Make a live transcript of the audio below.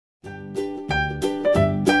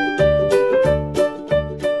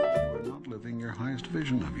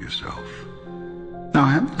yourself. Now,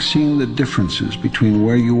 having seen the differences between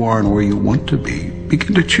where you are and where you want to be,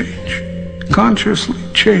 begin to change. Consciously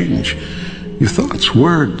change your thoughts,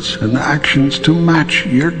 words, and actions to match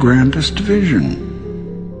your grandest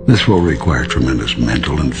vision. This will require tremendous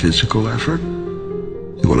mental and physical effort.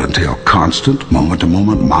 It will entail constant,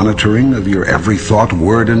 moment-to-moment monitoring of your every thought,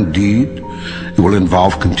 word, and deed. It will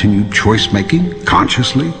involve continued choice-making,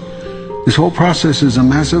 consciously. This whole process is a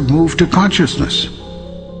massive move to consciousness.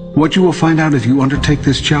 What you will find out if you undertake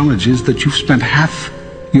this challenge is that you've spent half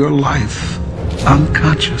your life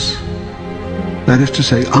unconscious. That is to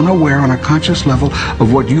say, unaware on a conscious level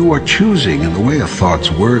of what you are choosing in the way of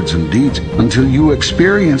thoughts, words, and deeds until you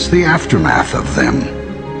experience the aftermath of them.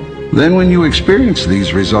 Then when you experience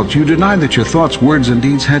these results, you deny that your thoughts, words, and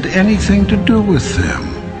deeds had anything to do with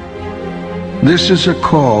them. This is a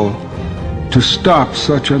call to stop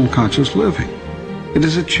such unconscious living. It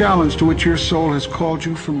is a challenge to which your soul has called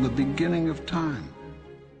you from the beginning of time.